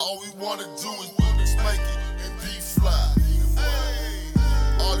All we wanna do is make it and be fly.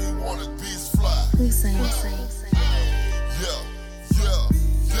 All you wanna be is fly. Hussein. Yeah.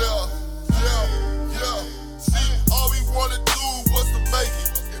 See, all we wanna do was to make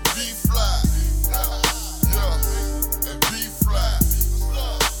it and be fly. Yeah, and be fly.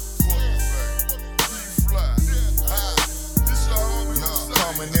 Be fly. This your homie.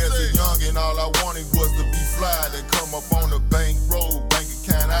 Coming as a youngin', all I wanted was to be fly. To come up on the bank road, bank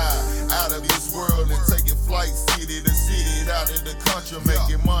account high, out of this world and taking flight city to city, out of the country,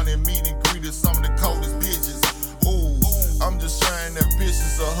 making money, meeting greeting some of the coldest bitches. Ooh, I'm just sharing that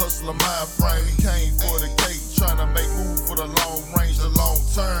business, a hustler mind frame. We came for the cake, trying to make move for the long range, the long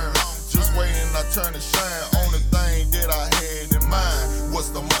term. Just waiting, I turn to shame.